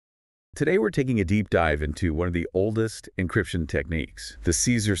Today we're taking a deep dive into one of the oldest encryption techniques, the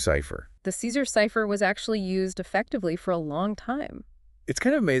Caesar cipher. The Caesar cipher was actually used effectively for a long time. It's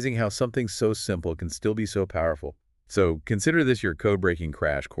kind of amazing how something so simple can still be so powerful. So consider this your code-breaking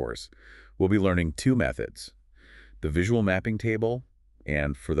crash course. We'll be learning two methods, the visual mapping table,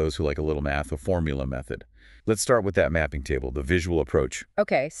 and for those who like a little math, a formula method. Let's start with that mapping table, the visual approach.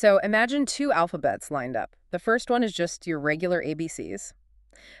 Okay, so imagine two alphabets lined up. The first one is just your regular ABCs.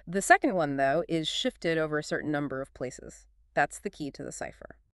 The second one, though, is shifted over a certain number of places. That's the key to the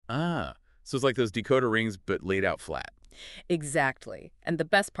cipher. Ah, so it's like those decoder rings, but laid out flat. Exactly. And the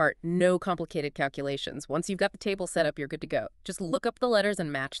best part, no complicated calculations. Once you've got the table set up, you're good to go. Just look up the letters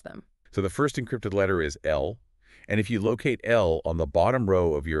and match them. So the first encrypted letter is L. And if you locate L on the bottom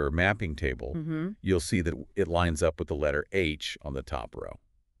row of your mapping table, you'll see that it lines up with the letter H on the top row.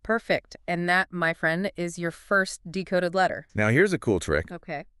 Perfect. And that, my friend, is your first decoded letter. Now here's a cool trick.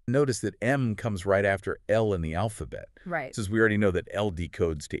 Okay. Notice that M comes right after L in the alphabet. Right. Since we already know that L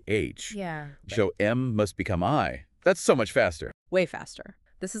decodes to H. Yeah. So M must become I. That's so much faster. Way faster.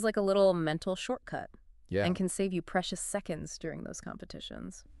 This is like a little mental shortcut. Yeah. And can save you precious seconds during those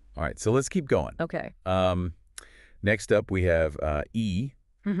competitions. All right, so let's keep going. Okay. Next up, we have E,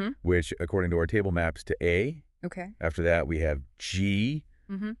 which, according to our table, maps to A. Okay. After that, we have G.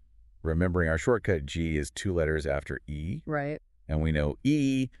 Remembering our shortcut, G is two letters after E. Right. And we know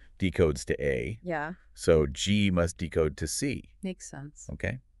E decodes to A. Yeah. So G must decode to C. Makes sense.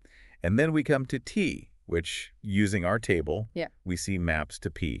 Okay. And then we come to T, which, using our table, Yeah. we see maps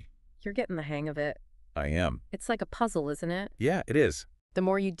to P. You're getting the hang of it. I am. It's like a puzzle, isn't it? Yeah, it is. The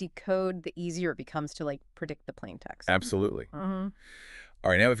more you decode, the easier it becomes to, like, predict the plain text. Absolutely. All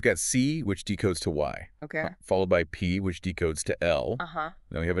right, now we've got C, which decodes to Y. Okay. Followed by P, which decodes to L.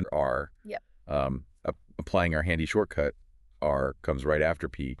 Then we have an R. Yep. Applying our handy shortcut, R comes right after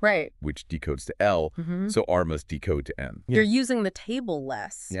P, Right. which decodes to L. So R must decode to N. You're using the table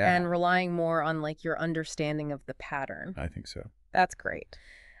less Yeah. and relying more on, like, your understanding of the pattern. I think so. That's great.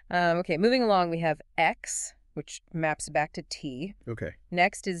 Okay, moving along, we have X, which maps back to T. Okay.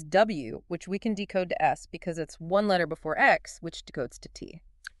 Next is W, which we can decode to S because it's one letter before X, which decodes to T.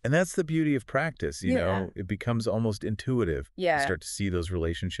 And that's the beauty of practice, you Yeah. know? It becomes almost intuitive. Yeah. You start to see those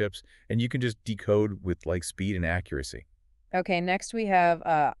relationships, and you can just decode with, like, speed and accuracy. Okay, next we have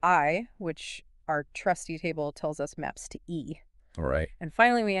I, which our trusty table tells us maps to E. All right. And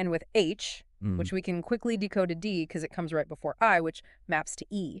finally, we end with H, which we can quickly decode to D because it comes right before I, which maps to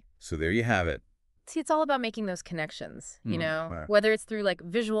E. So there you have it. See, it's all about making those connections, you know, wow. whether it's through like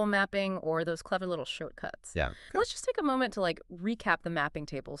visual mapping or those clever little shortcuts. Yeah. Let's just take a moment to like recap the mapping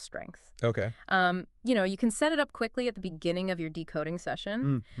table's strengths. Okay. You know, you can set it up quickly at the beginning of your decoding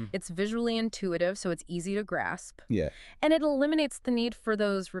session. It's visually intuitive, so it's easy to grasp. Yeah. And it eliminates the need for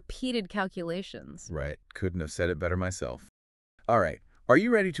those repeated calculations. Right. Couldn't have said it better myself. All right. Are you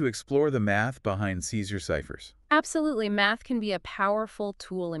ready to explore the math behind Caesar ciphers? Absolutely. Math can be a powerful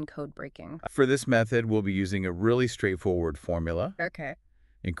tool in code breaking. For this method, we'll be using a really straightforward formula. Okay.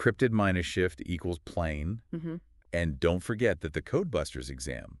 Encrypted minus shift equals plain. And don't forget that the Codebusters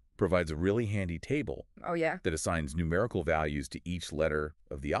exam provides a really handy table Oh, yeah. that assigns numerical values to each letter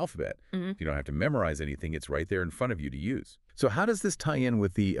of the alphabet. You don't have to memorize anything. It's right there in front of you to use. So how does this tie in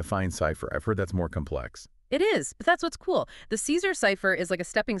with the affine cipher? I've heard that's more complex. It is, but that's what's cool. The Caesar cipher is like a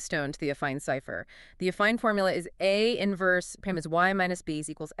stepping stone to the affine cipher. The affine formula is A inverse prime is Y minus B is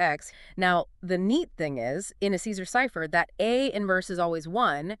equals X. Now, the neat thing is, in a Caesar cipher, that A inverse is always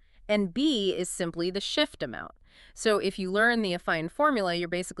 1, and B is simply the shift amount. So if you learn the affine formula, you're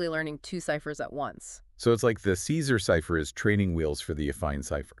basically learning two ciphers at once. So it's like the Caesar cipher is training wheels for the affine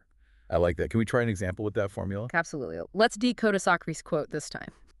cipher. I like that. Can we try an example with that formula? Absolutely. Let's decode a Socrates quote this time.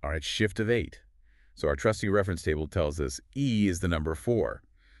 All right, shift of 8. So our trusty reference table tells us E is the number 4.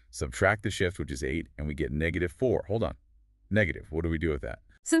 Subtract the shift, which is 8, and we get -4. Hold on. Negative. What do we do with that?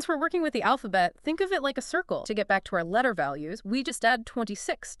 Since we're working with the alphabet, think of it like a circle. To get back to our letter values, we just add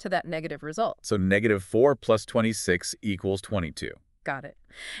 26 to that negative result. So -4 plus 26 equals 22. Got it.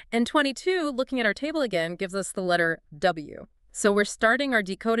 And 22, looking at our table again, gives us the letter W. So we're starting our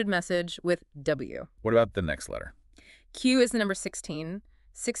decoded message with W. What about the next letter? Q is the number 16.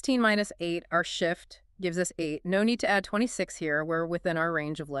 16 minus 8, our shift, gives us 8. No need to add 26 here. We're within our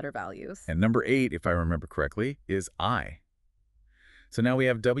range of letter values. And number 8, if I remember correctly, is I. So now we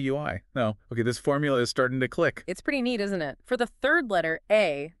have WI. No, okay, this formula is starting to click. It's pretty neat, isn't it? For the third letter,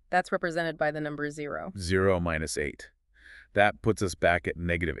 A, that's represented by the number 0. 0 minus 8. That puts us back at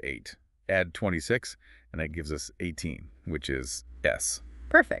 -8. Add 26, and that gives us 18, which is S.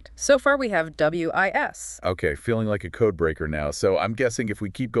 Perfect. So far we have WIS. Okay, feeling like a code breaker now. So I'm guessing if we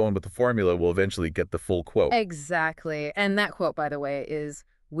keep going with the formula, we'll eventually get the full quote. Exactly. And that quote, by the way, is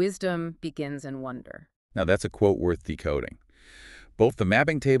 "Wisdom begins in wonder." Now that's a quote worth decoding. Both the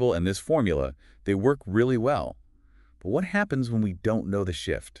mapping table and this formula, they work really well. But what happens when we don't know the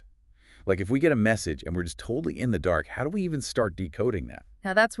shift? Like if we get a message and we're just totally in the dark, how do we even start decoding that?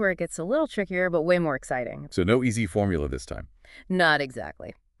 Now that's where it gets a little trickier, but way more exciting. So no easy formula this time. Not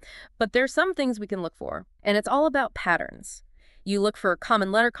exactly. But there's some things we can look for, and it's all about patterns. You look for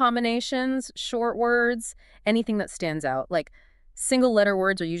common letter combinations, short words, anything that stands out. Like single letter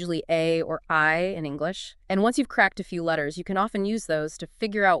words are usually A or I in English. And once you've cracked a few letters, you can often use those to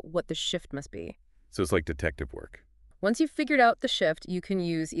figure out what the shift must be. So it's like detective work. Once you've figured out the shift, you can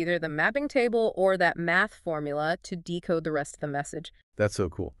use either the mapping table or that math formula to decode the rest of the message. That's so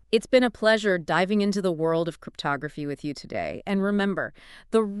cool. It's been a pleasure diving into the world of cryptography with you today. And remember,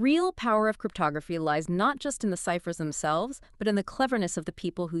 the real power of cryptography lies not just in the ciphers themselves, but in the cleverness of the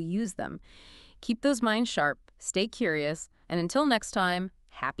people who use them. Keep those minds sharp, stay curious, and until next time,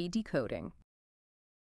 happy decoding.